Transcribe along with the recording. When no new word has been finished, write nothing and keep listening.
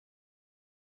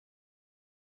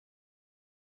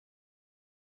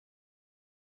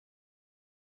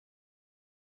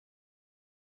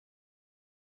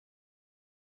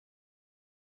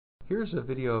Here's a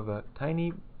video of a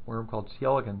tiny worm called C.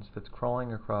 elegans that's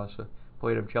crawling across a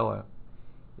plate of jello.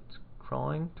 It's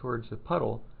crawling towards the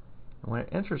puddle, and when it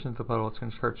enters into the puddle, it's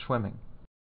going to start swimming.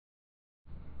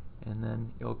 And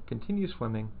then it'll continue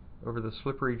swimming over the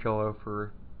slippery jello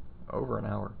for over an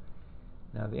hour.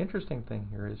 Now, the interesting thing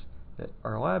here is that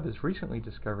our lab has recently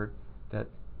discovered that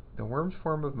the worm's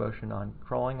form of motion on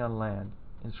crawling on land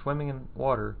and swimming in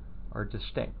water are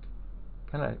distinct.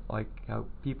 Kind of like how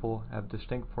people have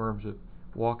distinct forms of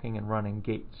walking and running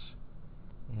gaits.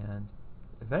 And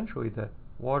eventually the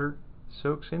water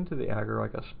soaks into the agar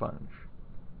like a sponge.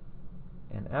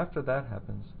 And after that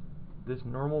happens, this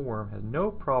normal worm has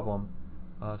no problem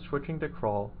switching to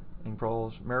crawl and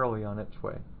crawls merrily on its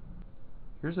way.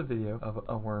 Here's a video of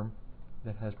a worm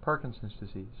that has Parkinson's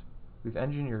disease. We've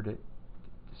engineered it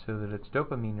so that its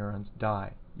dopamine neurons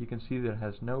die. You can see that it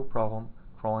has no problem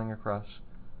crawling across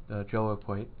the jello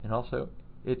plate, and also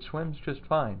it swims just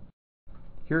fine.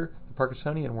 Here, the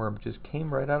Parkinsonian worm just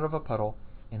came right out of a puddle,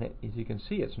 and as you can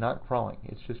see, it's not crawling.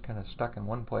 It's just kind of stuck in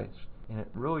one place. And it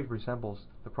really resembles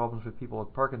the problems with people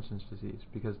with Parkinson's disease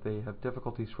because they have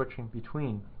difficulty switching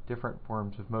between different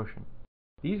forms of motion.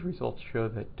 These results show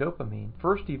that dopamine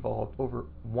first evolved over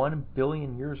 1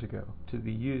 billion years ago to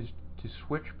be used to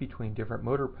switch between different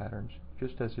motor patterns,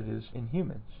 just as it is in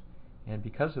humans. And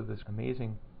because of this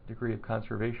amazing degree of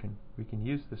conservation, we can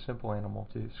use this simple animal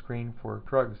to screen for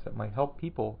drugs that might help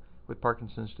people with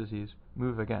Parkinson's disease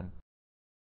move again.